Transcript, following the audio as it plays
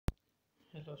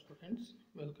Hello students,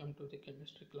 welcome to the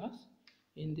chemistry class.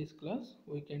 In this class,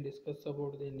 we can discuss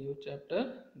about the new chapter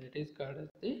that is called as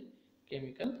the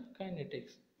chemical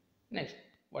kinetics. Next,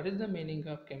 what is the meaning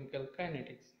of chemical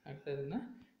kinetics? Adna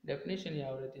definition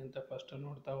ಯಾವ ರೀತಿ ಅಂತ first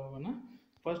ನೋಡ್ತಾ ಹೋಗೋಣ.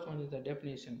 First one is the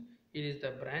definition. It is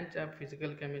the branch of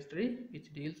physical chemistry which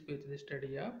deals with the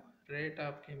study of rate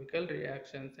of chemical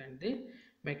reactions and the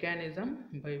mechanism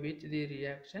by which the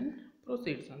reaction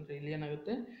proceeds. ಅಂದರೆ ಇಲ್ಲಿ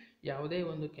ಏನಾಗುತ್ತೆ, ಯಾವುದೇ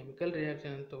ಒಂದು chemical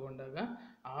reaction ಅನ್ನು ತಗೊಂಡಾಗ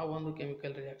ಆ ಒಂದು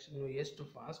chemical reaction ಎಷ್ಟು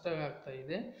ಫಾಸ್ಟಾಗಿ ಆಗ್ತಾ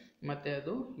ಇದೆ ಮತ್ತು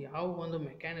ಅದು ಯಾವ ಒಂದು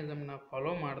ಮೆಕ್ಯಾನಿಸಮ್ನ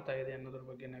ಫಾಲೋ ಮಾಡ್ತಾ ಇದೆ ಅನ್ನೋದ್ರ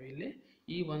ಬಗ್ಗೆ ನಾವಿಲ್ಲಿ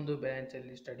ಈ ಒಂದು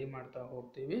ಬ್ರಾಂಚಲ್ಲಿ ಸ್ಟಡಿ ಮಾಡ್ತಾ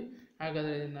ಹೋಗ್ತೀವಿ.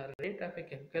 ಹಾಗಾದರೆ ಇದನ್ನು rate of A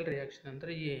chemical reaction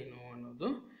ಅಂದರೆ ಏನು ಅನ್ನೋದು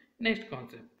next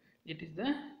concept. It is the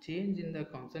change in the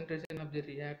concentration of the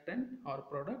reactant R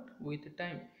product with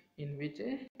time in which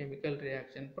A chemical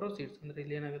reaction proceeds. ಅಂದರೆ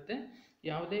ಇಲ್ಲಿ ಏನಾಗುತ್ತೆ,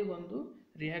 ಯಾವುದೇ ಒಂದು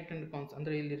ರಿಯಾಕ್ಟೆಂಟ್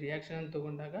ಅಂದರೆ ಇಲ್ಲಿ ರಿಯಾಕ್ಷನ್ ಅಂತ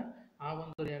ತಗೊಂಡಾಗ ಆ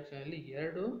ಒಂದು ರಿಯಾಕ್ಷನಲ್ಲಿ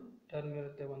ಎರಡು ಟರ್ಮ್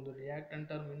ಇರುತ್ತೆ, ಒಂದು ರಿಯಾಕ್ಟೆಂಟ್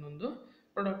ಟರ್ಮ್, ಇನ್ನೊಂದು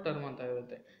ಪ್ರಾಡಕ್ಟ್ ಟರ್ಮ್ ಅಂತ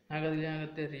ಇರುತ್ತೆ. ಹಾಗಾದ್ರೆ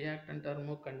ಏನಾಗುತ್ತೆ, ರಿಯಾಕ್ಟೆಂಟ್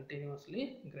ಟರ್ಮು ಕಂಟಿನ್ಯೂಸ್ಲಿ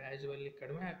ಗ್ರ್ಯಾಜುವಲಿ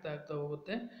ಕಡಿಮೆ ಆಗ್ತಾ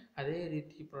ಹೋಗುತ್ತೆ, ಅದೇ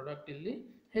ರೀತಿ ಪ್ರಾಡಕ್ಟ್ ಇಲ್ಲಿ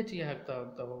ಹೆಚ್ಚಿಗೆ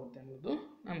ಆಗ್ತಾ ಹೋಗುತ್ತೆ ಅನ್ನೋದು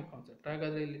ನಮ್ಮ ಕಾನ್ಸೆಪ್ಟ್.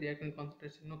 ಹಾಗಾದರೆ ಇಲ್ಲಿ ರಿಯಾಕ್ಟೆಂಟ್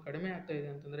ಕಾನ್ಸಂಟ್ರೇಷನ್ನು ಕಡಿಮೆ ಆಗ್ತಾ ಇದೆ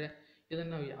ಅಂತಂದರೆ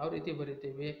ಇದನ್ನು ನಾವು ಯಾವ ರೀತಿ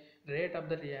ಬರಿತೀವಿ? Rate of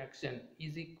the reaction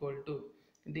is equal to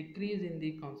decrease in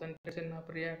the concentration of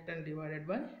reactant divided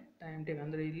by time take.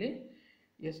 ಅಂದರೆ ಇಲ್ಲಿ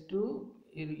ಎಷ್ಟು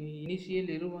ಇನಿಷಿಯಲ್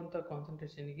ಇರುವಂಥ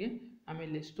ಕಾನ್ಸಂಟ್ರೇಷನ್ಗೆ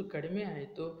ಆಮೇಲೆ ಎಷ್ಟು ಕಡಿಮೆ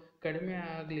ಆಯಿತು, ಕಡಿಮೆ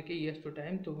ಆಗಲಿಕ್ಕೆ ಎಷ್ಟು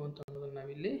ಟೈಮ್ ತೊಗೊಂತ ಅನ್ನೋದನ್ನು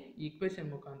ನಾವಿಲ್ಲಿ ಈಕ್ವೇಷನ್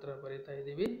ಮುಖಾಂತರ ಬರೀತಾ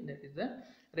ಇದ್ದೀವಿ. That is the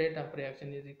rate of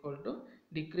reaction is equal to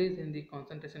decrease in the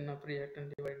concentration of reactant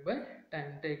divide by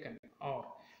time taken. R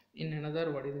in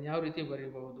another word, ಇದನ್ನು ಯಾವ ರೀತಿ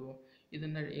ಬರೀಬಹುದು?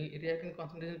 ಇದನ್ನು ರಿಯಾಕ್ಟೆಂಟ್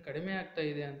ಕಾನ್ಸಂಟ್ರೇಷನ್ ಕಡಿಮೆ ಆಗ್ತಾ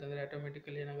ಇದೆ ಅಂತಂದರೆ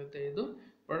ಆಟೋಮೆಟಿಕಲಿ ಏನಾಗುತ್ತೆ, ಇದು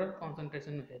ಪ್ರಾಡಕ್ಟ್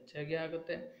ಕಾನ್ಸಂಟ್ರೇಷನ್ ಹೆಚ್ಚಾಗಿ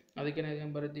ಆಗುತ್ತೆ. ಅದಕ್ಕೆ ನಾವು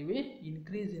ಏನು ಬರೀತೀವಿ?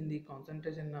 Increase in the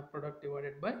concentration of product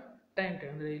divided by time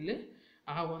take. ಅಂದರೆ ಇಲ್ಲಿ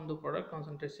ಆ ಒಂದು ಪ್ರಾಡಕ್ಟ್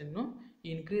ಕಾನ್ಸಂಟ್ರೇಷನ್ನು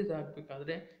ಇನ್ಕ್ರೀಸ್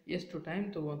ಆಗಬೇಕಾದ್ರೆ ಎಷ್ಟು ಟೈಮ್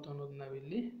ತೊಗೊಂತ ಅನ್ನೋದು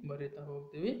ನಾವಿಲ್ಲಿ ಬರೀತಾ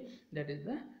ಹೋಗ್ತೀವಿ. That is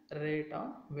the rate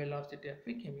of velocity of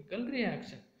A chemical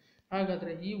reaction.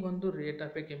 ಹಾಗಾದರೆ ಈ ಒಂದು rate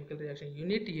of A chemical reaction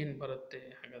unit ಏನು ಬರುತ್ತೆ?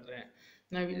 ಹಾಗಾದರೆ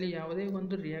ನಾವಿಲ್ಲಿ ಯಾವುದೇ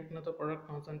ಒಂದು ರಿಯಾಕ್ಟ್ ಅಥವಾ ಪ್ರಾಡಕ್ಟ್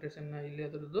ಕಾನ್ಸಂಟ್ರೇಷನ್ನ ಇಲ್ಲಿ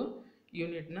ಅದರದ್ದು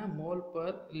ಯೂನಿಟ್ನ ಮೋಲ್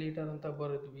ಪರ್ ಲೀಟರ್ ಅಂತ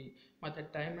ಬರೆದ್ವಿ, ಮತ್ತು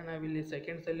ಟೈಮ್ನ ನಾವಿಲ್ಲಿ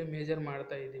ಸೆಕೆಂಡ್ಸಲ್ಲಿ ಮೇಜರ್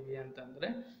ಮಾಡ್ತಾ ಇದ್ದೀವಿ ಅಂತಂದರೆ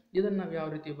ಇದನ್ನು ನಾವು ಯಾವ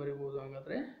ರೀತಿ ಬರಿಬೋದು?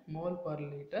 ಹಾಗಾದರೆ mole per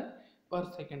litre per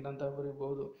second ಅಂತ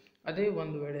ಬರಿಬೋದು. ಅದೇ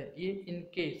ಒಂದು ವೇಳೆ in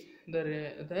case the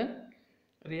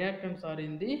reactants R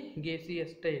in the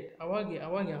gaseous state,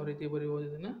 ಅವಾಗ ಯಾವ ರೀತಿ ಬರಿಬೋದು?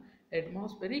 ಇದನ್ನು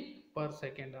ಅಟ್ಮಾಸ್ಫೆರಿಕ್ ಪರ್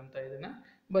ಸೆಕೆಂಡ್ ಅಂತ ಇದನ್ನು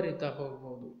ಬರಿತಾ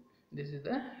ಹೋಗ್ಬೋದು. This is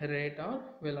the rate R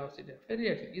velocity of A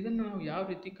reaction. ಇದನ್ನು ನಾವು ಯಾವ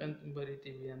ರೀತಿ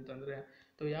ಬರಿತೀವಿ ಅಂತಂದರೆ,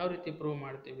 ಅಥವಾ ಯಾವ ರೀತಿ ಪ್ರೂವ್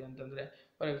ಮಾಡ್ತೀವಿ ಅಂತಂದರೆ,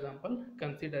 for example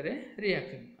consider A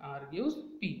reaction. R gives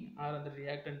P. R ಅಂದರೆ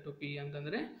ರಿಯಾಕ್ಟೆಂಟ್ ಟು, ಪಿ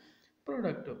ಅಂತಂದರೆ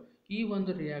ಪ್ರಾಡಕ್ಟು. ಈ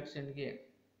ಒಂದು ರಿಯಾಕ್ಷನ್ಗೆ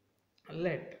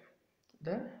let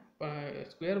the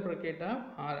square bracket of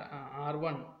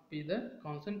R1 be the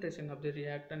concentration of the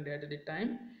reactant at the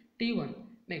time T1.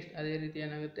 Next ಅದೇ ರೀತಿ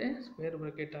ಏನಾಗುತ್ತೆ, square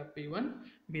bracket of P1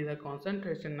 be the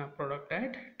concentration of product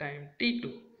at time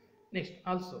T2. Next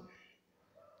also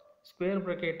square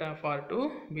bracket of R2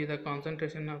 be the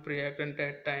concentration of reactant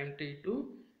at time T2,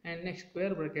 and next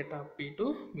square bracket of P2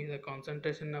 be the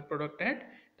concentration of product at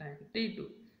time T2.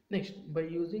 Next, by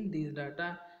using these data,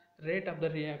 rate of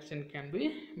the reaction can be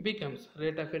becomes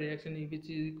rate of a reaction which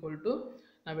is equal to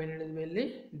ನಾವೇನು ಹೇಳಿದ್ವಿ, ಇಲ್ಲಿ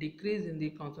decrease in the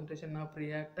concentration of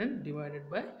reactant divided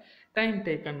by time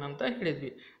taken ಅಂತ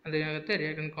ಹೇಳಿದ್ವಿ. ಅಂದರೆ ಏನಾಗುತ್ತೆ,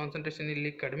 reactant concentration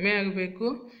ಇಲ್ಲಿ ಕಡಿಮೆ ಆಗಬೇಕು.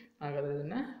 ಹಾಗಾದರೆ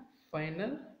ಇದನ್ನು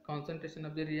final concentration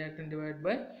of the reactant divide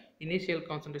by initial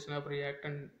concentration of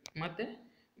reactant, ಮತ್ತು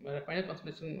final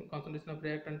concentration of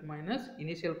reactant minus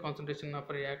initial concentration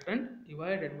of reactant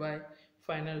divided by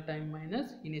final time minus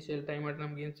initial time ಮಾಡಿ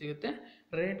ನಮ್ಗೆ ಏನು ಸಿಗುತ್ತೆ?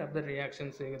 ರೇಟ್ ಆಫ್ ದ ರಿಯಾಕ್ಷನ್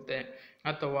ಸಿಗುತ್ತೆ.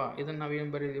 ಅಥವಾ ಇದನ್ನು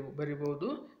ನಾವೇನು ಬರಿಬೋದು?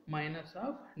 Minus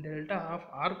of delta of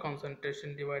R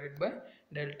concentration divided by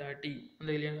delta T.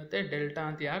 ಅಂದರೆ ಇಲ್ಲಿ ಏನಾಗುತ್ತೆ, ಡೆಲ್ಟಾ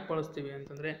ಅಂತ ಯಾಕೆ ಬಳಸ್ತೀವಿ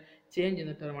ಅಂತಂದರೆ ಚೇಂಜ್ ಇನ್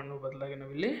ದ ಟರ್ಮ್ ಅನ್ನೋ ಬದಲಾಗಿ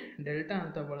ನಾವಿಲ್ಲಿ ಡೆಲ್ಟಾ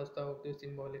ಅಂತ ಬಳಸ್ತಾ ಹೋಗ್ತೀವಿ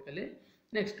ಸಿಂಬಾಲಿಕಲಿ.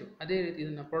 ನೆಕ್ಸ್ಟು ಅದೇ ರೀತಿ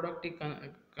ಇದನ್ನು ಪ್ರಾಡಕ್ಟಿಗೆ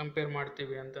ಕಂಪೇರ್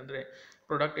ಮಾಡ್ತೀವಿ ಅಂತಂದರೆ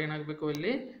ಪ್ರಾಡಕ್ಟ್ ಏನಾಗಬೇಕು,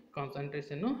 ಇಲ್ಲಿ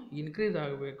ಕಾನ್ಸಂಟ್ರೇಷನ್ನು ಇನ್ಕ್ರೀಸ್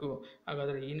ಆಗಬೇಕು.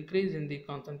 ಹಾಗಾದರೆ increase in the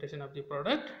concentration of the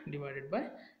product divided by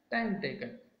time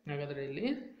taken. ಹಾಗಾದರೆ ಇಲ್ಲಿ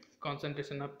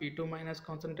concentration of P2 minus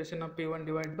concentration of P1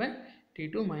 divide by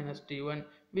T2 minus T1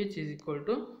 which is equal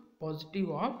to positive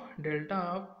of delta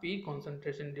of P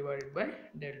concentration divided by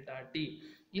delta T.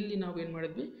 ಇಲ್ಲಿ ನಾವು ಏನು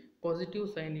ಮಾಡಿದ್ವಿ, positive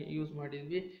sign use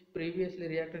ಮಾಡಿದ್ವಿ. Previously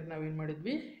reactant ನಾವೇನು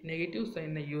ಮಾಡಿದ್ವಿ, negative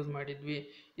ಸೈನ್ನ use ಮಾಡಿದ್ವಿ.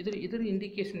 ಇದರ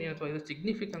indication ಏನಪ್ಪ, ಇದರ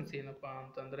ಸಿಗ್ನಿಫಿಕೆನ್ಸ್ ಏನಪ್ಪ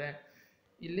ಅಂತಂದರೆ,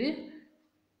 ಇಲ್ಲಿ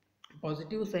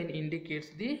positive sign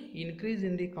indicates the increase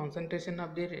in the concentration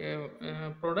of the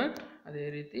product. ಅದೇ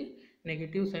ರೀತಿ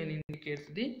negative sign indicates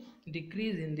the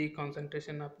decrease in the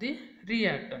concentration of the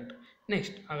reactant.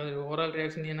 Next ಹಾಗಾದರೆ ಓವರಾಲ್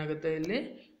ರಿಯಾಕ್ಷನ್ ಏನಾಗುತ್ತೆ ಇಲ್ಲಿ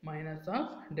minus of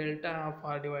delta of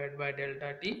R divide by delta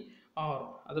T R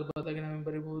ಅದ್ರ ಬದಲಾಗಿ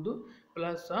ನಾವು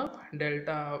plus of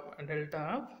delta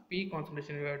of P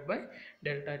concentration divide by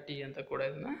delta T ಅಂತ ಕೂಡ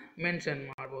ಇದನ್ನ mention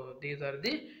ಮಾಡ್ಬೋದು. These are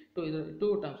the two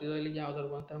terms. ಇದರಲ್ಲಿ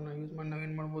ಯಾವ್ದಾದ್ರು ಒಂದು ಟರ್ಮ್ ನಾವು ಯೂಸ್ ಮಾಡಿ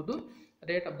ನಾವೇನು ಮಾಡ್ಬೋದು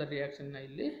ರೇಟ್ ಆಫ್ ದ ರಿಯಾಕ್ಷನ್ನ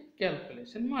ಇಲ್ಲಿ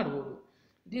ಕ್ಯಾಲ್ಕುಲೇಷನ್ ಮಾಡ್ಬೋದು.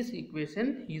 This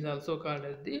equation is also called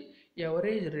as the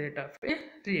average rate of A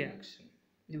reaction.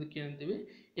 ಇದಕ್ಕೆ ಏನಂತೀವಿ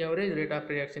average rate of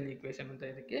reaction equation ಅಂತ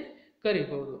ಇದಕ್ಕೆ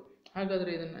ಕರಿಬಹುದು.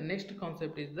 ಹಾಗಾದರೆ ಇದನ್ನು next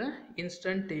concept is the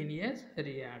instantaneous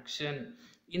reaction.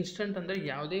 Instant ಅಂದರೆ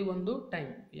ಯಾವುದೇ ಒಂದು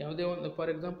ಟೈಮ್, ಯಾವುದೇ ಒಂದು ಫಾರ್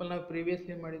ಎಕ್ಸಾಂಪಲ್ ನಾವು ಪ್ರೀವಿಯಸ್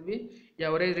ಏನು ಮಾಡಿದ್ವಿ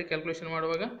ಎವರೇಜ್ ಕ್ಯಾಲ್ಕುಲೇಷನ್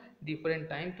ಮಾಡುವಾಗ ಡಿಫ್ರೆಂಟ್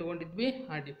ಟೈಮ್ ತೊಗೊಂಡಿದ್ವಿ.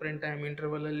 ಆ ಡಿಫ್ರೆಂಟ್ ಟೈಮ್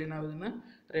ಇಂಟರ್ವಲಲ್ಲಿ ನಾವು ಇದನ್ನು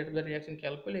rate of the reaction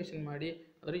calculation ಮಾಡಿ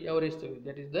ಅದರ average ತೆಗೆದ್ವಿ.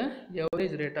 That is the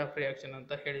average rate of reaction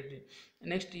ಅಂತ ಹೇಳಿದ್ವಿ.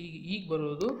 ನೆಕ್ಸ್ಟ್ ಈಗ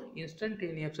ಬರೋದು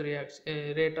instantaneous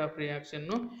rate of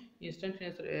reaction.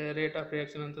 Instantaneous rate of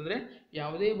reaction ಅಂತಂದರೆ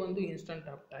ಯಾವುದೇ ಒಂದು ಇನ್ಸ್ಟಂಟ್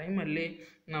ಆಫ್ ಟೈಮಲ್ಲಿ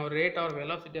ನಾವು rate R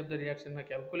velocity of the ರಿಯಾಕ್ಷನ್ನ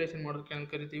calculation ಮಾಡೋದಕ್ಕೆ ಏನು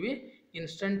ಕರಿತೀವಿ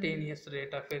instantaneous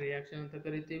rate of A reaction ಅಂತ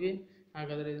ಕರಿತೀವಿ.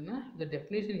 ಹಾಗಾದರೆ ಇದರ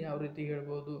ಡೆಫಿನೇಷನ್ ಯಾವ ರೀತಿ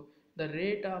ಹೇಳ್ಬೋದು, the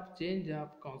rate of change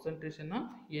of concentration of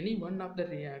any one of the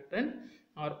reactant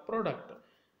R product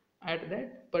at that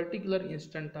particular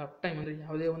instant of time. ಅಂದರೆ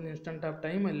ಯಾವುದೇ ಒಂದು ಇನ್ಸ್ಟಂಟ್ ಆಫ್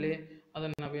ಟೈಮಲ್ಲಿ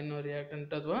ಅದನ್ನು ನಾವೇನು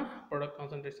ರಿಯಾಕ್ಟೆಂಟ್ ಅಥವಾ ಪ್ರಾಡಕ್ಟ್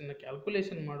ಕಾನ್ಸಂಟ್ರೇಷನ್ನ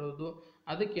ಕ್ಯಾಲ್ಕುಲೇಷನ್ ಮಾಡೋದು,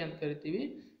 ಅದಕ್ಕೆ ಅಂತ ಕರಿತೀವಿ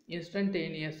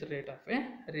instantaneous rate of A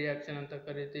reaction ಅಂತ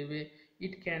ಕರಿತೀವಿ.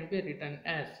 It can be return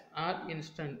as R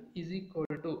instant is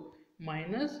equal to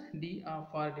minus D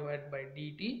of R divide by D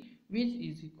T which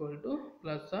is equal to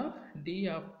plus of D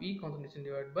of P concentration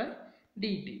divide by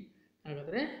D T.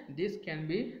 ಹಾಗಾದರೆ this can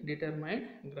be determined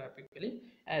graphically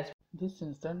as this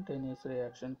instantaneous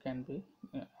reaction can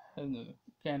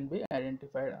be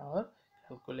identified or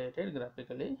calculated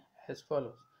graphically as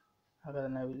follows. ಹಾಗಾದರೆ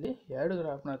ನಾವಿಲ್ಲಿ ಎರಡು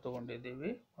ಗ್ರಾಫ್ನ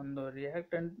ತೊಗೊಂಡಿದ್ದೀವಿ. ಒಂದು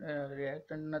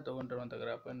ರಿಯಾಕ್ಟೆಂಟ್ನ ತೊಗೊಂಡಿರುವಂಥ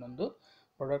graph, ಇನ್ನೊಂದು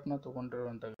ಪ್ರಾಡಕ್ಟ್ನ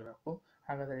ತೊಗೊಂಡಿರುವಂಥ graph.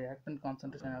 ಹಾಗಾದರೆ reactant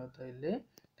concentration ಆಗುತ್ತೆ ಇಲ್ಲಿ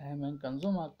ಟೈಮ್ ಹೆಂಗೆ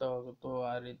ಕನ್ಸ್ಯೂಮ್ ಆಗ್ತಾ ಹೋಗುತ್ತೋ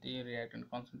ಆ ರೀತಿ ರಿಯಾಕ್ಟೆಂಟ್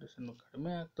ಕಾನ್ಸಂಟ್ರೇಷನ್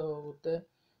ಕಡಿಮೆ ಆಗ್ತಾ ಹೋಗುತ್ತೆ.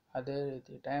 ಅದೇ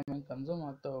ರೀತಿ ಟೈಮ್ ಹೆಂಗೆ ಕನ್ಸ್ಯೂಮ್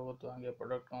ಆಗ್ತಾ ಹೋಗುತ್ತೋ ಹಾಗೆ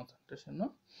ಪ್ರಾಡಕ್ಟ್ ಕಾನ್ಸಂಟ್ರೇಷನ್ನು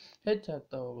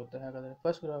ಹೆಚ್ಚಾಗ್ತಾ ಹೋಗುತ್ತೆ. ಹಾಗಾದರೆ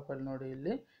ಫಸ್ಟ್ ಗ್ರಾಫಲ್ಲಿ ನೋಡಿ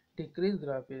ಇಲ್ಲಿ ಡಿಕ್ರೀಸ್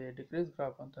ಗ್ರಾಫ್ ಇದೆ. ಡಿಕ್ರೀಸ್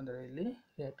ಗ್ರಾಫ್ ಅಂತಂದರೆ ಇಲ್ಲಿ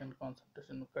ರಿಯಾಕ್ಟೆಂಟ್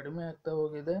ಕಾನ್ಸಂಟ್ರೇಷನ್ ಕಡಿಮೆ ಆಗ್ತಾ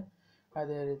ಹೋಗಿದೆ.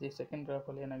 ಅದೇ ರೀತಿ ಸೆಕೆಂಡ್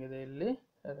ಗ್ರಾಫಲ್ಲಿ ಏನಾಗಿದೆ ಇಲ್ಲಿ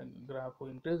ಗ್ರಾಫು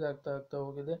ಇನ್ಕ್ರೀಸ್ ಆಗ್ತಾ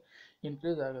ಹೋಗಿದೆ.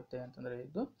 ಇನ್ಕ್ರೀಸ್ ಆಗುತ್ತೆ ಅಂತಂದರೆ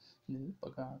ಇದು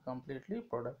ಕಂಪ್ಲೀಟ್ಲಿ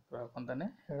ಪ್ರಾಡಕ್ಟ್ ಗ್ರಾಫ್ ಅಂತಲೇ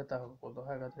ಹೇಳ್ತಾ ಹೋಗ್ಬೋದು.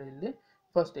 ಹಾಗಾದರೆ ಇಲ್ಲಿ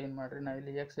ಫಸ್ಟ್ ಏನು ಮಾಡಿರಿ, ನಾನು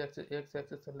ಇಲ್ಲಿ ಎಕ್ಸ್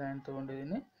ಆ್ಯಕ್ಸಿಸಲ್ಲಿ ಏನು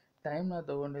ತೊಗೊಂಡಿದ್ದೀನಿ ಟೈಮ್ನ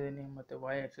ತೊಗೊಂಡಿದ್ದೀನಿ, ಮತ್ತು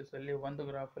ವೈ ಆ್ಯಕ್ಸಿಸಲ್ಲಿ ಒಂದು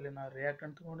ಗ್ರಾಫಲ್ಲಿ ನಾನು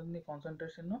ರಿಯಾಕ್ಟೆಂಟ್ ತೊಗೊಂಡಿದ್ದೀನಿ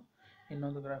ಕಾನ್ಸಂಟ್ರೇಷನ್ನು,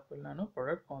 ಇನ್ನೊಂದು ಗ್ರಾಫಲ್ಲಿ ನಾನು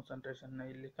ಪ್ರಾಡಕ್ಟ್ ಕಾನ್ಸಂಟ್ರೇಷನ್ನ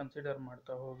ಇಲ್ಲಿ ಕನ್ಸಿಡರ್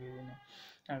ಮಾಡ್ತಾ ಹೋಗಿದ್ದೀನಿ.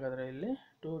 ಹಾಗಾದರೆ ಇಲ್ಲಿ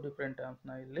ಟೂ ಡಿಫ್ರೆಂಟ್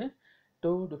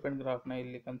ಗ್ರಾಫ್ನ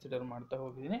ಇಲ್ಲಿ ಕನ್ಸಿಡರ್ ಮಾಡ್ತಾ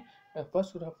ಹೋಗಿದ್ದೀನಿ.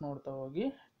 ಫಸ್ಟ್ ಗ್ರಾಫ್ ನೋಡ್ತಾ ಹೋಗಿ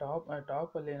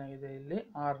ಟಾಪಲ್ಲಿ ಏನಾಗಿದೆ ಇಲ್ಲಿ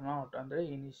R0 ಅಂದರೆ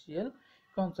initial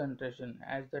concentration.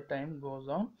 As the time goes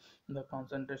on the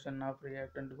concentration of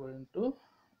reactant going to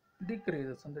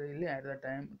decreases. ಅಂದರೆ ಇಲ್ಲಿ at the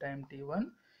time T1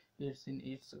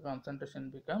 its concentration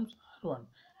becomes R1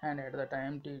 and at the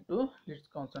time T2 its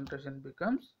concentration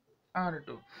becomes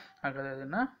R2. ಹಾಗಾದರೆ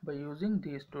ಇದನ್ನು by using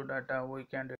these two data we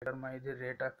can determine the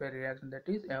rate of a reaction, that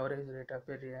is average rate of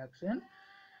a reaction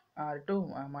R2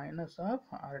 minus of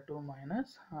R2 minus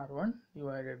R1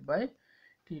 divided by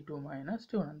T2 minus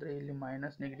T1. ಅಂದರೆ ಇಲ್ಲಿ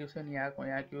minus negative sign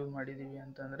ಯಾಕೆ use ಮಾಡಿದ್ದೀವಿ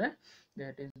ಅಂತಂದರೆ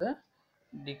that is the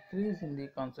decrease in the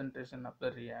concentration of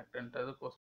the reactant.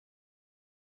 ಅದಕ್ಕೋಸ್ಕರ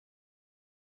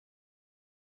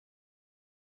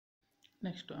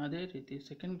next ಅದೇ ರೀತಿ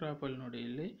second ಗ್ರಾಫಲ್ಲಿ ನೋಡಿ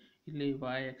ಇಲ್ಲಿ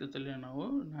ವೈ ಆ್ಯಕ್ಸಿಸಲ್ಲಿ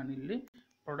ನಾನಿಲ್ಲಿ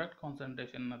ಪ್ರಾಡಕ್ಟ್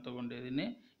ಕಾನ್ಸಂಟ್ರೇಷನ್ನ ತೊಗೊಂಡಿದ್ದೀನಿ.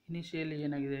 ಇನಿಷಿಯಲಿ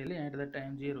ಏನಾಗಿದೆ ಇಲ್ಲಿ ಆಟ್ ದ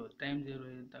ಟೈಮ್ ಜೀರೋ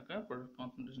ಇದ್ದಾಗ ಪ್ರಾಡಕ್ಟ್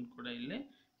ಕಾನ್ಸಂಟ್ರೇಷನ್ ಕೂಡ ಇಲ್ಲಿ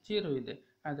ಜೀರೋ ಇದೆ.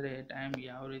 ಆದರೆ ಟೈಮ್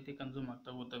ಯಾವ ರೀತಿ ಕನ್ಸ್ಯೂಮ್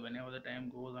ಆಗ್ತಾ ಹೋಗುತ್ತೆ, when ever the time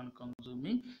goes on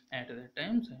consuming at the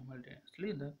time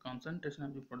simultaneously the concentration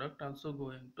of the product also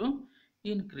going to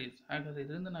increase. ಹಾಗಾದರೆ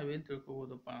ಇದರಿಂದ ನಾವೇನು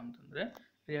ತಿಳ್ಕೊಬೋದಪ್ಪ ಅಂತಂದರೆ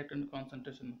ರಿಯಾಕ್ಟೆಂಟ್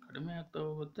ಕಾನ್ಸಂಟ್ರೇಷನ್ ಕಡಿಮೆ ಆಗ್ತಾ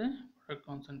ಹೋಗುತ್ತೆ, ಪ್ರಾಡಕ್ಟ್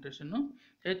ಕಾನ್ಸಂಟ್ರೇಷನ್ನು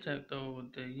ಹೆಚ್ಚಾಗ್ತಾ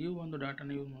ಹೋಗುತ್ತೆ. ಈ ಒಂದು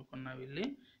ಡಾಟಾನ ಯೂಸ್ ಮಾಡ್ಕೊಂಡು ನಾವಿಲ್ಲಿ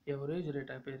average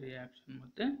rate of A reaction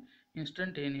ಮತ್ತು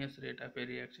ಇನ್ಸ್ಟಂಟೇನಿಯಸ್ ರೇಟ್ ಆಫ್ ಎ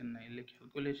ರಿಯಾಕ್ಷನ್ನ ಇಲ್ಲಿ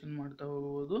ಕ್ಯಾಲ್ಕುಲೇಷನ್ ಮಾಡ್ತಾ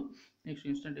ಹೋಗ್ಬೋದು. ನೆಕ್ಸ್ಟ್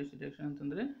ಇನ್ಸ್ಟಂಟೇನಿಯಸ್ ರಿಯಾಕ್ಷನ್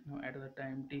ಅಂತಂದರೆ ನಾವು ಆಟ್ ದ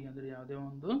ಟೈಮ್ ಟಿ ಅಂದರೆ ಯಾವುದೇ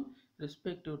ಒಂದು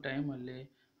ರೆಸ್ಪೆಕ್ಟಿವ್ ಟೈಮಲ್ಲಿ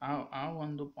ಆ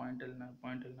ಒಂದು ಪಾಯಿಂಟಲ್ಲಿ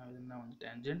ನಾವು ಇದನ್ನು ಒಂದು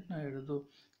ಟ್ಯಾಂಜೆಂಟ್ನ ಹಿಡಿದು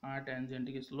ಆ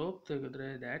ಟ್ಯಾಂಜೆಂಟಿಗೆ ಸ್ಲೋಪ್ ತೆಗೆದ್ರೆ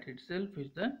that it self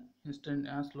is the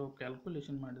ಆ ಸ್ಲೋಪ್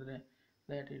ಕ್ಯಾಲ್ಕುಲೇಷನ್ ಮಾಡಿದರೆ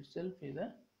that itself is the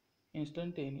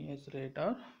instantaneous rate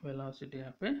or velocity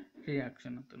of a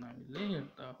reaction ಅಂತ ನಾವಿಲ್ಲಿ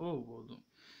ಹೇಳ್ತಾ ಹೋಗ್ಬೋದು.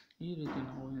 ಈ ರೀತಿ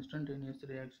ನಾವು ಇನ್ಸ್ಟಂಟೇನಿಯಸ್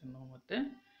ರಿಯಾಕ್ಷನ್ನು ಮತ್ತು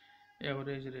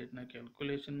ಎವರೇಜ್ ರೇಟ್ನ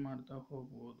ಕ್ಯಾಲ್ಕುಲೇಷನ್ ಮಾಡ್ತಾ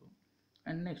ಹೋಗ್ಬೋದು.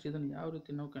 ಆ್ಯಂಡ್ ನೆಕ್ಸ್ಟ್ ಇದನ್ನು ಯಾವ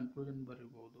ರೀತಿ ನಾವು ಕನ್ಕ್ಲೂಷನ್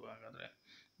ಬರಿಬೋದು. ಹಾಗಾದರೆ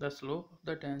the slope of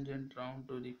the tangent round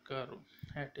two the curve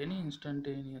at any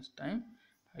instantaneous time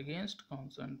against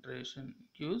concentration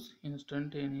gives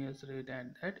instantaneous rate at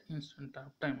that instant of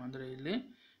time. ಅಂದರೆ ಇಲ್ಲಿ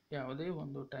ಯಾವುದೇ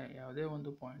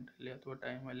ಒಂದು ಪಾಯಿಂಟಲ್ಲಿ ಅಥವಾ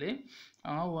ಟೈಮಲ್ಲಿ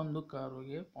ಆ ಒಂದು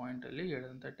ಕರ್ವ್ಗೆ ಪಾಯಿಂಟಲ್ಲಿ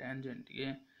ಎಳೆದಂಥ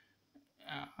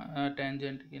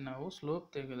ಟ್ಯಾಂಜೆಂಟ್ಗೆ ನಾವು ಸ್ಲೋಪ್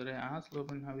ತೆಗೆದರೆ ಆ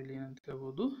ಸ್ಲೋಪನ್ನು ನಾವಿಲ್ಲಿ ಏನಂತ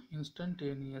ಹೇಳ್ಬೋದು,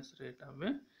 instantaneous rate of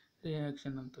A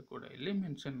reaction ಅಂತ ಕೂಡ ಇಲ್ಲಿ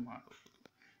ಮೆನ್ಷನ್ ಮಾಡಬಹುದು.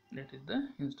 That is the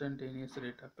instantaneous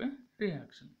rate of A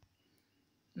reaction.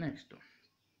 Next,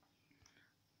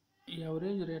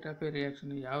 average rate of A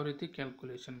reaction ಯಾವ ರೀತಿ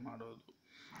ಕ್ಯಾಲ್ಕುಲೇಷನ್ ಮಾಡೋದು,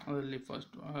 ಅದರಲ್ಲಿ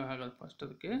ಫಸ್ಟ್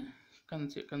ಅದಕ್ಕೆ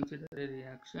consider A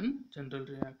reaction, general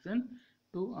reaction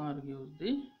to R gives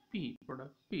the P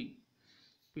product P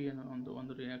ಅನ್ನೋ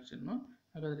ಒಂದು ರಿಯಾಕ್ಷನ್ನು.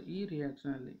 ಹಾಗಾದರೆ ಈ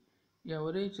ರಿಯಾಕ್ಷನಲ್ಲಿ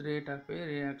average rate of A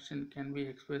reaction can be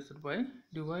expressed by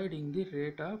dividing the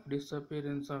rate of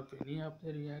disappearance of any of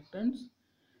the reactants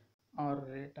or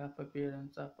rate of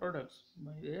appearance of products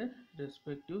by their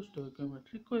respective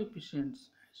stoichiometric coefficients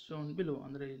as shown below.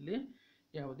 ಅಂದರೆ ಇಲ್ಲಿ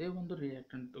ಯಾವುದೇ ಒಂದು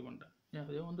reaction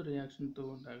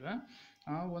ತಗೊಂಡಾಗ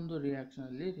ಆ ಒಂದು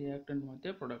ರಿಯಾಕ್ಷನಲ್ಲಿ reactant ಮತ್ತು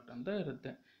product ಅಂತ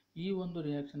ಇರುತ್ತೆ. ಈ ಒಂದು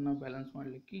ರಿಯಾಕ್ಷನ್ನ ಬ್ಯಾಲೆನ್ಸ್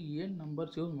ಮಾಡಲಿಕ್ಕೆ ಏನು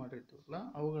ನಂಬರ್ಸ್ ಯೂಸ್ ಮಾಡಿರ್ತೀವಲ್ಲ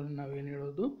ಅವುಗಳನ್ನ ನಾವೇನು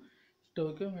ಹೇಳೋದು,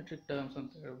 ಸ್ಟೋಯಿಕಿಯೋಮೆಟ್ರಿಕ್ ಟರ್ಮ್ಸ್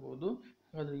ಅಂತ ಹೇಳ್ಬೋದು.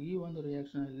 ಹಾಗಾದರೆ ಈ ಒಂದು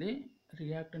ರಿಯಾಕ್ಷನಲ್ಲಿ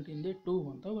ರಿಯಾಕ್ಟೆಂಟ್ ಹಿಂದೆ 2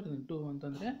 ಅಂತ ಬರೆದಿದ್ದೀನಿ. 2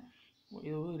 ಅಂತಂದರೆ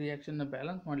ಇದು ರಿಯಾಕ್ಷನ್ನ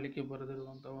ಬ್ಯಾಲೆನ್ಸ್ ಮಾಡಲಿಕ್ಕೆ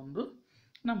ಬರೆದಿರುವಂಥ ಒಂದು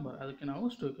ನಂಬರ್, ಅದಕ್ಕೆ ನಾವು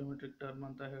ಸ್ಟೋಯಿಕಿಯೋಮೆಟ್ರಿಕ್ ಟರ್ಮ್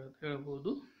ಅಂತ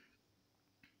ಹೇಳ್ಬೋದು.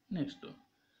 ನೆಕ್ಸ್ಟು,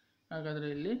 ಹಾಗಾದರೆ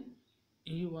ಇಲ್ಲಿ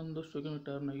ಈ ಒಂದು ಸ್ಟೋಯಿಕಿಯೋಮೆಟ್ರಿಕ್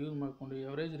ಟರ್ಮ್ನ ಯೂಸ್ ಮಾಡಿಕೊಂಡು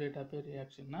ಎವರೇಜ್ ರೇಟ್ ಆಫ್ ಎ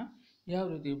ರಿಯಾಕ್ಷನ್ನ ಯಾವ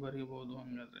ರೀತಿ ಬರೀಬೋದು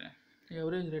ಹಂಗಾದರೆ,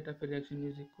 average rate of A reaction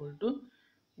is equal to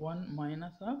 1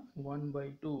 minus of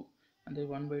 1/2. ಅಂದರೆ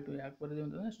 1/2 ಯಾಕೆ ಬರೀತೀವಿ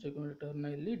ಅಂತಂದರೆ ಸ್ಟೋಯಿಕಿಯೋಮೆಟ್ರಿಕ್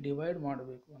ಟರ್ಮ್ನ ಇಲ್ಲಿ ಡಿವೈಡ್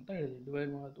ಮಾಡಬೇಕು ಅಂತ ಹೇಳಿದ್ವಿ.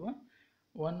 ಡಿವೈಡ್ ಅಥವಾ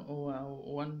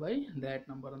 1 ಬೈ ದ್ಯಾಟ್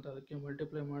ನಂಬರ್ ಅಂತ ಅದಕ್ಕೆ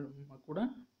ಮಲ್ಟಿಪ್ಲೈ ಕೂಡ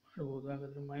ಮಾಡ್ಬೋದು.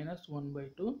 ಹಾಗಾದರೆ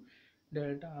 -1/2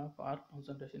 delta of R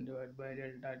concentration divide by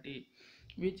delta T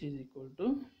which is equal to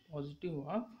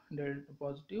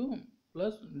positive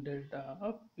plus delta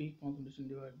of P concentration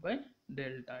divide by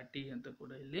delta T ಅಂತ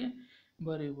ಕೂಡ ಇಲ್ಲಿ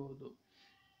ಬರೀಬೋದು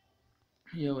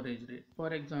average rate.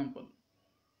 For example,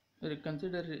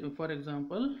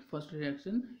 first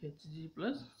reaction Hg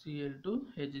plus Cl2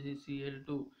 HgCl2.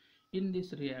 In this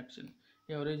reaction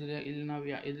average ಇಲ್ಲಿ ನಾವು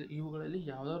ಇವುಗಳಲ್ಲಿ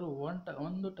ಯಾವುದಾದ್ರು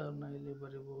ಒಂದು ಟರ್ಮ್ನ ಇಲ್ಲಿ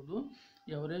ಬರೀಬೋದು.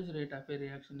 Average rate of A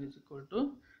reaction is equal to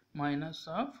minus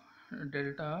of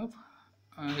delta of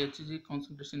Hg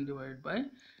concentration divide by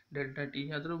delta T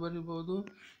ಆದರೂ ಬರೀಬೋದು,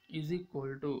 is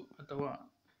equal to ಅಥವಾ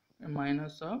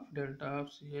minus of delta of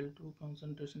Cl2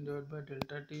 concentration divide by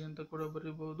delta T ಅಂತ ಕೂಡ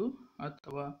ಬರೀಬೋದು,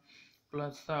 ಅಥವಾ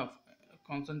plus of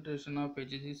concentration of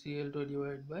HgCl2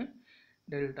 divide by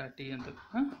delta T ಅಂತ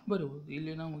ಕೂಡ ಬರೀಬೋದು.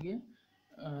 ಇಲ್ಲಿ ನಮಗೆ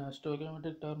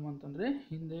ಸ್ಟೋಯಿಕಿಯೋಮೆಟ್ರಿಕ್ term ಅಂತಂದರೆ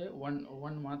ಹಿಂದೆ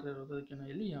ಒನ್ ಮಾತ್ರ ಇರೋದು, ಅದಕ್ಕೆ ನಾವು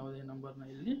ಇಲ್ಲಿ ಯಾವುದೇ ನಂಬರ್ನ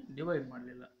ಇಲ್ಲಿ ಡಿವೈಡ್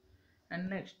ಮಾಡಲಿಲ್ಲ. And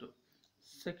next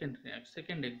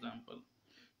second example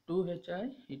 2Hi,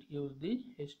 it gives the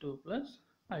H2 plus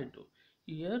I2.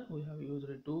 Here we have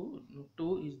used 2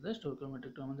 is the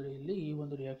stoichiometric term. ಅಂದರೆ ಇಲ್ಲಿ ಈ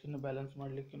ಒಂದು ರಿಯಾಕ್ಷನ್ ಬ್ಯಾಲೆನ್ಸ್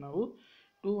ಮಾಡಲಿಕ್ಕೆ ನಾವು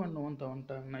 2 ಅನ್ನುವಂಥ ಒಂದು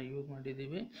ಟರ್ಮ್ನ ಯೂಸ್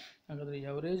ಮಾಡಿದ್ದೀವಿ. ಹಾಗಾದರೆ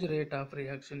average rate of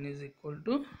reaction is equal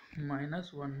to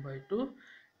 -1/2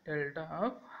 delta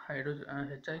of Hi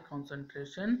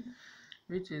concentration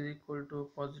which is equal to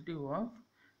positive of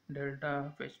delta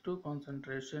of H2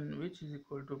 concentration which is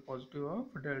equal to positive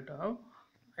of delta of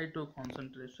I2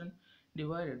 concentration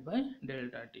divided by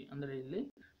delta T. ಅಂದರೆ ಇಲ್ಲಿ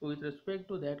with respect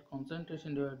to that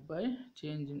concentration divide by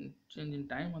change in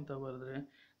time ಅಂತ ಬರೆದ್ರೆ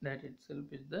that itself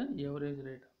is the average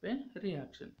rate of a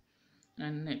reaction.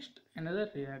 And next, another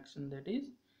reaction, that is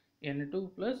Na2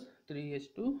 plus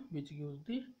 3H2 which gives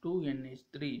the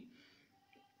 2NH3.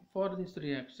 For this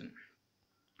reaction,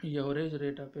 average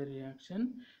rate of a reaction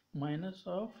minus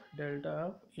of delta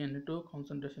of Na2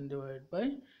 concentration divided by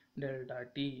delta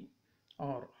T,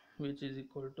 or which is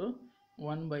equal to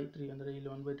 1/3. ಅಂದರೆ ಇಲ್ಲಿ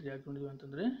 1/3 ಯಾಕೆ ನೋಡಿದ್ವಿ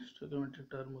ಅಂತಂದರೆ ಸ್ಟೋಯಿಕಿಯೋಮೆಟ್ರಿಕ್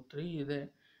term 3 ಇದೆ,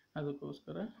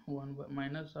 ಅದಕ್ಕೋಸ್ಕರ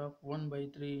minus of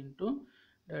 1/3 into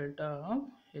delta of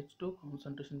H2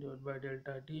 concentration divide by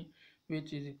delta T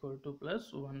which is equal to plus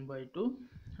 1/2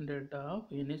 delta of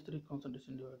NH3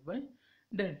 concentration divide by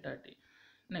delta T.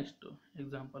 Next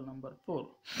example number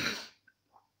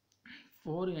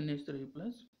 4NH3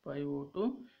 plus 5O2,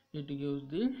 it gives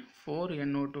the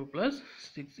 4NO2 plus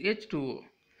 6H2O.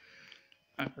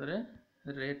 ಹಾಗಾದರೆ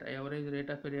average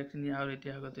rate of reaction ಯಾವ ರೀತಿ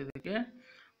ಆಗುತ್ತೆ, ಇದಕ್ಕೆ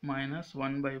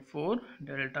 -1/4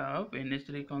 delta of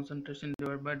NH3 concentration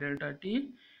divide by delta T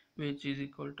which is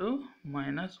equal to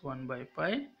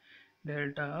 -1/5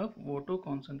 delta of O2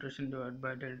 concentration divide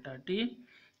by delta T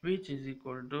which is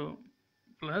equal to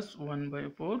plus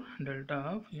 1/4 delta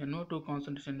of NO2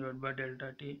 concentration divided by delta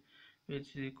T which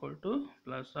is equal to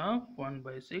plus of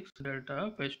 1/6 delta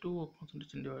of H2O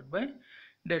concentration divided by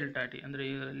delta T. ಅಂದರೆ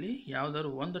ಇದರಲ್ಲಿ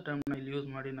ಯಾವುದಾದ್ರು ಒಂದು ಟರ್ಮ್ನ ಇಲ್ಲಿ use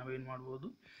ಮಾಡಿ ನಾವೇನು ಮಾಡ್ಬೋದು,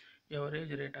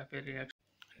 average rate of a reaction.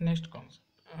 Next concept,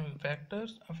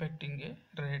 factors affecting A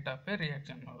rate of A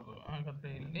reaction ಅನ್ನೋದು.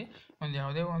 ಹಾಗಾದರೆ ಇಲ್ಲಿ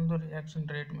ಯಾವುದೇ ಒಂದು ರಿಯಾಕ್ಷನ್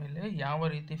ರೇಟ್ ಮೇಲೆ ಯಾವ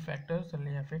ರೀತಿ ಫ್ಯಾಕ್ಟರ್ಸ್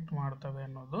ಅಲ್ಲಿ ಎಫೆಕ್ಟ್ ಮಾಡ್ತವೆ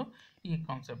ಅನ್ನೋದು ಈ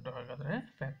ಕಾನ್ಸೆಪ್ಟ್. ಹಾಗಾದರೆ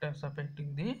factors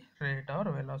affecting the rate R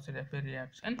velocity of A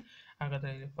reaction.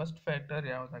 ಹಾಗಾದರೆ ಇಲ್ಲಿ first factor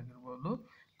ಯಾವುದಾಗಿರ್ಬೋದು,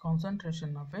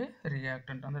 concentration of A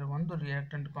reactant. ಅಂದರೆ ಒಂದು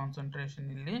ರಿಯಾಕ್ಟೆಂಟ್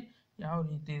ಕಾನ್ಸಂಟ್ರೇಷನ್ ಇಲ್ಲಿ ಯಾವ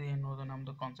ರೀತಿ ಇದೆ ಅನ್ನೋದು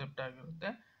ನಮ್ಮದು ಕಾನ್ಸೆಪ್ಟ್ ಆಗಿರುತ್ತೆ.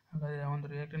 ಹಾಗಾದರೆ ಒಂದು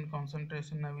ರಿಯಾಕ್ಟೆಂಟ್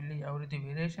ಕಾನ್ಸಂಟ್ರೇಷನ್ ನಾವಿಲ್ಲಿ ಯಾವ ರೀತಿ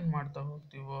ವೇರಿಯೇಷನ್ ಮಾಡ್ತಾ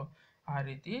ಹೋಗ್ತೀವೋ ಆ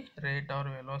ರೀತಿ rate R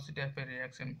velocity of A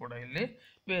reaction ಕೂಡ ಇಲ್ಲಿ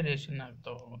ವೇರಿಯೇಷನ್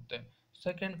ಆಗ್ತಾ ಹೋಗುತ್ತೆ.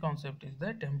 Second concept is the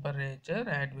temperature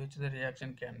at which the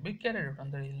reaction can be carried out.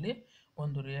 ಅಂದರೆ ಇಲ್ಲಿ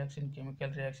ಒಂದು ರಿಯಾಕ್ಷನ್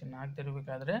ಕೆಮಿಕಲ್ ರಿಯಾಕ್ಷನ್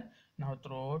ಆಗ್ತಿರ್ಬೇಕಾದ್ರೆ ನಾವು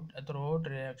ಥ್ರೋಟ್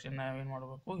ರಿಯಾಕ್ಷನ್ ನಾವೇನು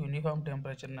ಮಾಡಬೇಕು, ಯೂನಿಫಾರ್ಮ್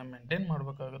ಟೆಂಪರೇಚರ್ನ ಮೇಂಟೈನ್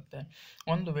ಮಾಡಬೇಕಾಗುತ್ತೆ.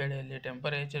 ಒಂದು ವೇಳೆಯಲ್ಲಿ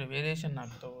ಟೆಂಪರೇಚರ್ ವೇರಿಯೇಷನ್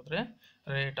ಆಗ್ತಾ ಹೋದರೆ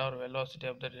rate R velocity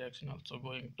of the reaction also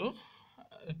going to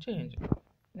change.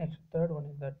 Next third one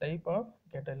is the type of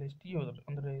catalyst used.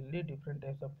 ಅಂದರೆ ಇಲ್ಲಿ ಡಿಫ್ರೆಂಟ್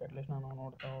ಟೈಪ್ಸ್ ಆಫ್ ಕೆಟಲಿಸ್ಟ್ನ ನಾವು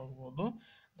ನೋಡ್ತಾ ಹೋಗ್ಬೋದು.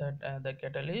 That the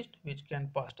catalyst which can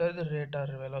faster the rate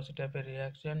R velocity of A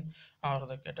reaction are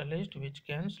the catalyst which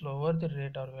can slower the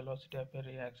rate R velocity of A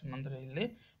reaction. ಅಂದರೆ ಇಲ್ಲಿ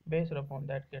based upon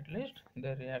that catalyst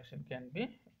the reaction can be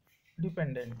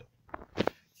dependent.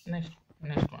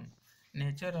 Next one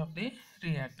nature of the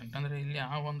reactant. ಅಂದರೆ ಇಲ್ಲಿ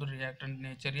ಆ ಒಂದು reactant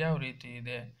nature ಯಾವ ರೀತಿ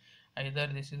ಇದೆ, either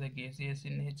this is the gaseous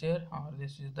in nature or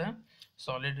this is the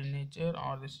solid in nature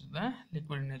or this is the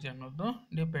liquid in nature ಅನ್ನೋದು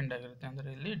depend ಆಗಿರುತ್ತೆ. ಅಂದರೆ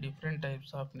ಇಲ್ಲಿ different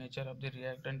types of nature of the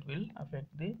reactant will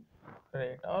affect the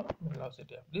rate R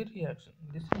velocity of the reaction.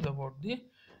 This is about the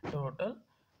total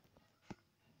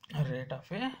rate of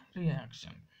a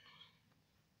reaction.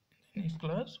 In this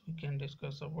class we can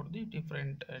discuss about the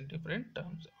different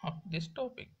terms of this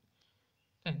topic.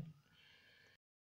 Thank you.